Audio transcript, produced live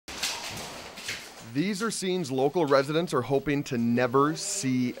These are scenes local residents are hoping to never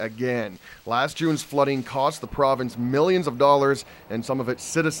see again. Last June's flooding cost the province millions of dollars and some of its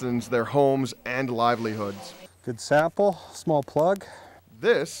citizens their homes and livelihoods. Good sample, small plug.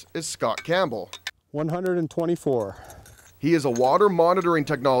 This is Scott Campbell. 124. He is a water monitoring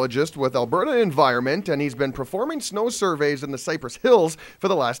technologist with Alberta Environment, and he's been performing snow surveys in the Cypress Hills for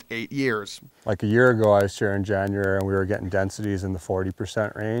the last 8 years. Like a year ago, I was here in January and we were getting densities in the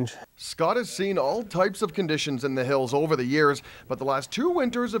 40% range. Scott has seen all types of conditions in the hills over the years, but the last 2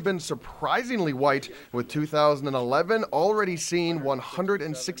 winters have been surprisingly white, with 2011 already seeing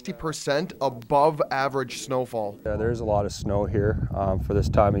 160% above average snowfall. Yeah, there's a lot of snow here for this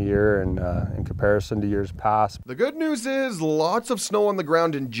time of year and in comparison to years past. The good news is lots of snow on the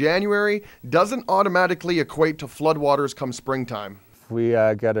ground in January doesn't automatically equate to floodwaters come springtime. If we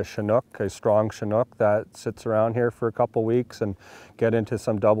get a Chinook, a strong Chinook that sits around here for a couple weeks and get into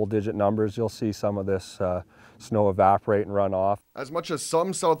some double-digit numbers, you'll see some of this snow evaporate and run off. As much as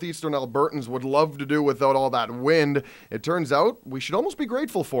some southeastern Albertans would love to do without all that wind, it turns out we should almost be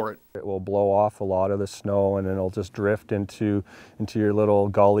grateful for it. It will blow off a lot of the snow and it'll just drift into your little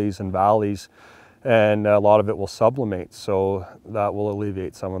gullies and valleys. And a lot of it will sublimate, so that will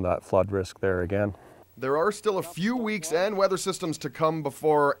alleviate some of that flood risk there again. There are still a few weeks and weather systems to come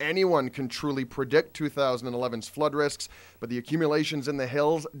before anyone can truly predict 2011's flood risks, but the accumulations in the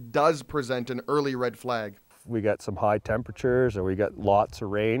hills does present an early red flag. If we get some high temperatures or we get lots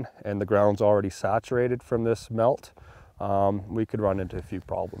of rain and the ground's already saturated from this melt, we could run into a few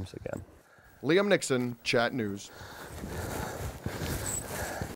problems again. Liam Nixon, Chat News.